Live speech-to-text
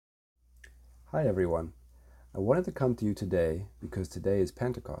Hi everyone. I wanted to come to you today because today is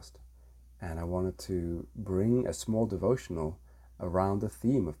Pentecost, and I wanted to bring a small devotional around the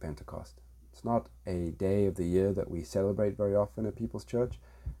theme of Pentecost. It's not a day of the year that we celebrate very often at People's Church,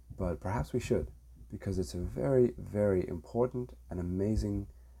 but perhaps we should, because it's a very, very important and amazing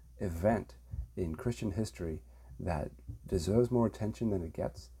event in Christian history that deserves more attention than it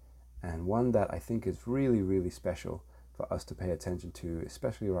gets, and one that I think is really, really special for us to pay attention to,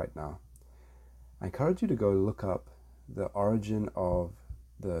 especially right now. I encourage you to go look up the origin of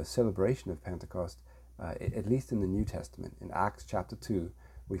the celebration of Pentecost, at least in the New Testament. In Acts chapter 2,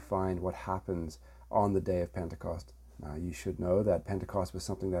 we find what happens on the day of Pentecost. Now, you should know that Pentecost was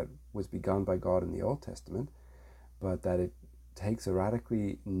something that was begun by God in the Old Testament, but that it takes a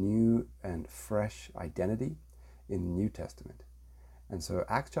radically new and fresh identity in the New Testament. And so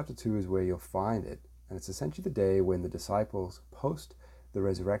Acts chapter 2 is where you'll find it. And it's essentially the day when the disciples, post the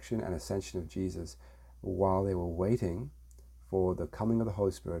resurrection and ascension of Jesus, while they were waiting for the coming of the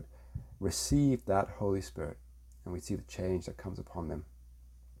Holy Spirit, received that Holy Spirit. And we see the change that comes upon them.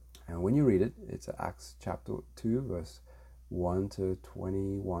 And when you read it, it's Acts chapter 2, verse 1 to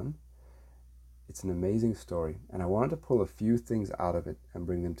 21. It's an amazing story. And I wanted to pull a few things out of it and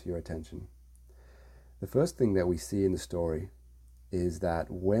bring them to your attention. The first thing that we see in the story is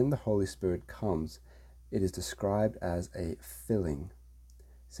that when the Holy Spirit comes, it is described as a filling.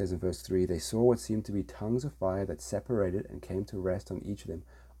 It says in verse 3, they saw what seemed to be tongues of fire that separated and came to rest on each of them.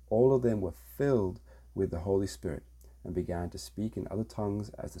 All of them were filled with the Holy Spirit and began to speak in other tongues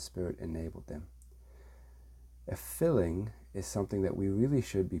as the Spirit enabled them. A filling is something that we really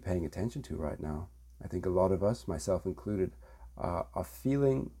should be paying attention to right now. I think a lot of us, myself included, are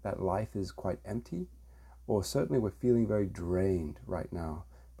feeling that life is quite empty, or certainly we're feeling very drained right now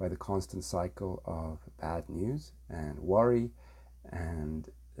by the constant cycle of bad news and worry and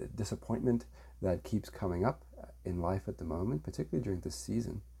disappointment that keeps coming up in life at the moment, particularly during this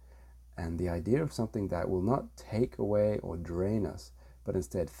season. And the idea of something that will not take away or drain us, but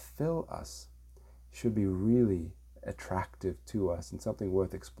instead fill us, should be really attractive to us and something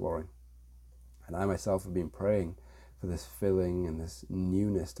worth exploring. And I myself have been praying for this filling and this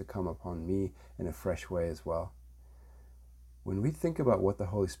newness to come upon me in a fresh way as well. When we think about what the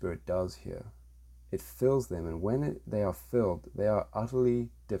Holy Spirit does here, it fills them, and when they are filled, they are utterly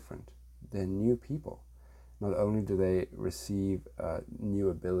different. They're new people. Not only do they receive new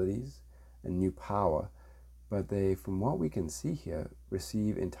abilities and new power, but they, from what we can see here,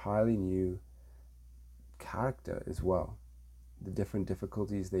 receive entirely new character as well. The different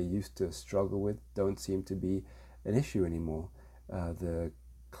difficulties they used to struggle with don't seem to be an issue anymore. The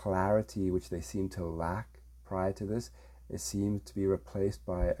clarity which they seem to lack prior to this, it seems to be replaced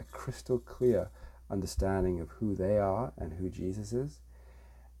by a crystal clear understanding of who they are and who Jesus is.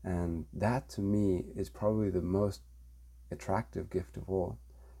 And that, to me, is probably the most attractive gift of all.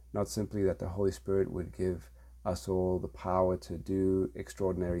 Not simply that the Holy Spirit would give us all the power to do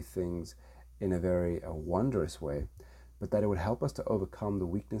extraordinary things in a very wondrous way, but that it would help us to overcome the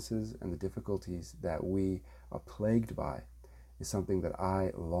weaknesses and the difficulties that we are plagued by, is something that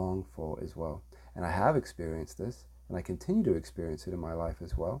I long for as well. And I have experienced this, and I continue to experience it in my life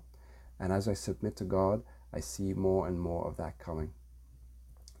as well. And as I submit to God, I see more and more of that coming.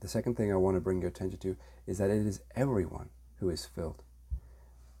 The second thing I want to bring your attention to is that it is everyone who is filled.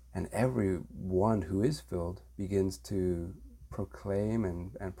 And everyone who is filled begins to proclaim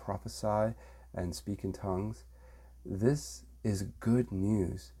and prophesy and speak in tongues. This is good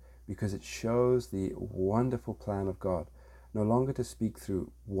news because it shows the wonderful plan of God, no longer to speak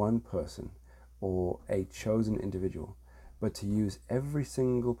through one person or a chosen individual, but to use every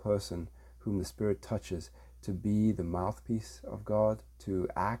single person whom the Spirit touches to be the mouthpiece of God, to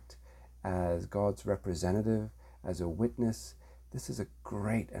act as God's representative, as a witness. This is a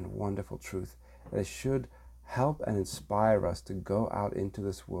great and wonderful truth that it should help and inspire us to go out into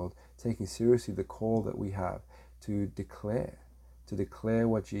this world, taking seriously the call that we have to declare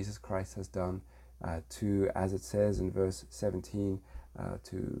what Jesus Christ has done, to, as it says in verse 17,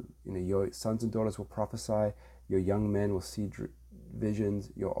 your sons and daughters will prophesy, your young men will see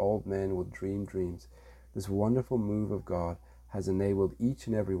visions, your old men will dream dreams. This wonderful move of God has enabled each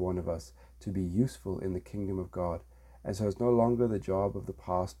and every one of us to be useful in the kingdom of God. And so it's no longer the job of the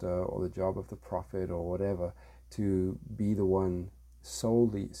pastor or the job of the prophet or whatever to be the one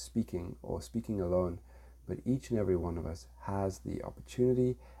solely speaking or speaking alone, but each and every one of us has the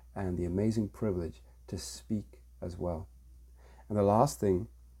opportunity and the amazing privilege to speak as well. And the last thing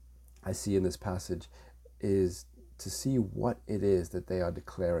I see in this passage is to see what it is that they are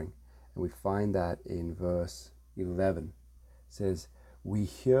declaring. And we find that in verse 11. It says, we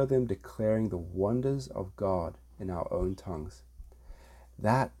hear them declaring the wonders of God in our own tongues.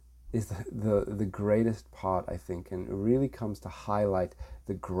 That is the greatest part, I think, and it really comes to highlight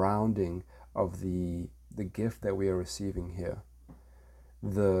the grounding of the gift that we are receiving here.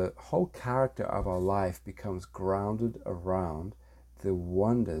 The whole character of our life becomes grounded around the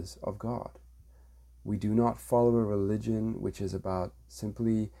wonders of God. We do not follow a religion which is about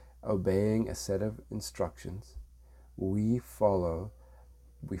simply obeying a set of instructions. We follow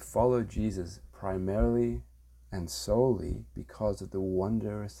Jesus primarily and solely because of the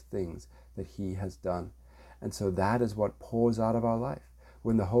wondrous things that he has done. And so that is what pours out of our life.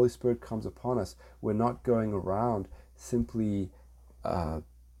 When the Holy Spirit comes upon us, we're not going around simply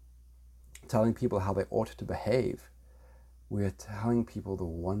telling people how they ought to behave. We are telling people the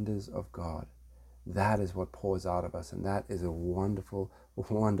wonders of God. That is what pours out of us, and that is a wonderful,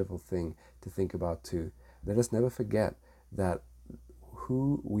 wonderful thing to think about too. Let us never forget that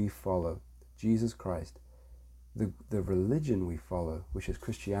who we follow, Jesus Christ, the religion we follow, which is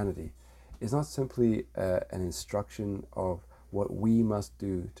Christianity, is not simply an instruction of what we must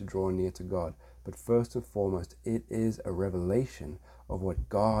do to draw near to God, but first and foremost, it is a revelation of what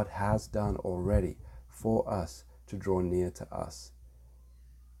God has done already for us to draw near to us.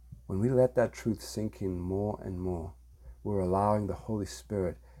 When we let that truth sink in more and more, we're allowing the Holy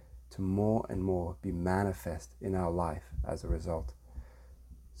Spirit to more and more be manifest in our life as a result.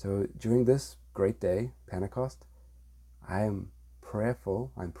 So during this great day, Pentecost, I am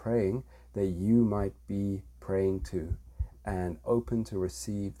praying that you might be praying too, and open to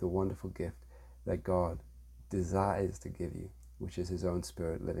receive the wonderful gift that God desires to give you, which is his own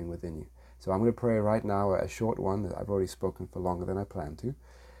Spirit living within you. So I'm going to pray right now, a short one that I've already spoken for longer than I planned to.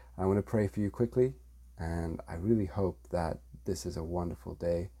 I'm going to pray for you quickly, and I really hope that this is a wonderful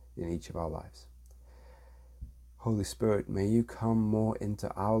day in each of our lives. Holy Spirit, may you come more into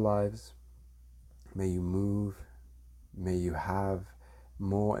our lives. May you move. May you have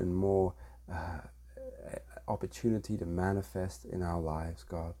more and more opportunity to manifest in our lives,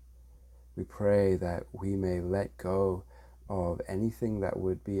 God. We pray that we may let go of anything that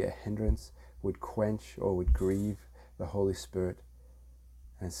would be a hindrance, would quench or would grieve the Holy Spirit.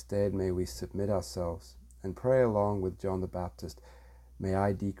 Instead, may we submit ourselves and pray along with John the Baptist, may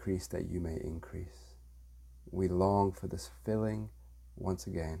I decrease that you may increase. We long for this filling once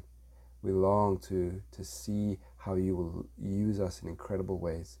again. We long to see how you will use us in incredible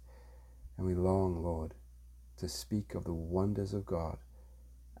ways. And we long, Lord, to speak of the wonders of God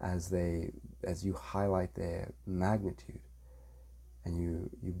as you highlight their magnitude and you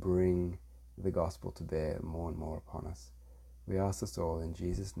bring the gospel to bear more and more upon us. We ask this all in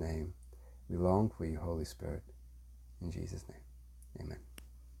Jesus' name. We long for you, Holy Spirit. In Jesus' name, amen.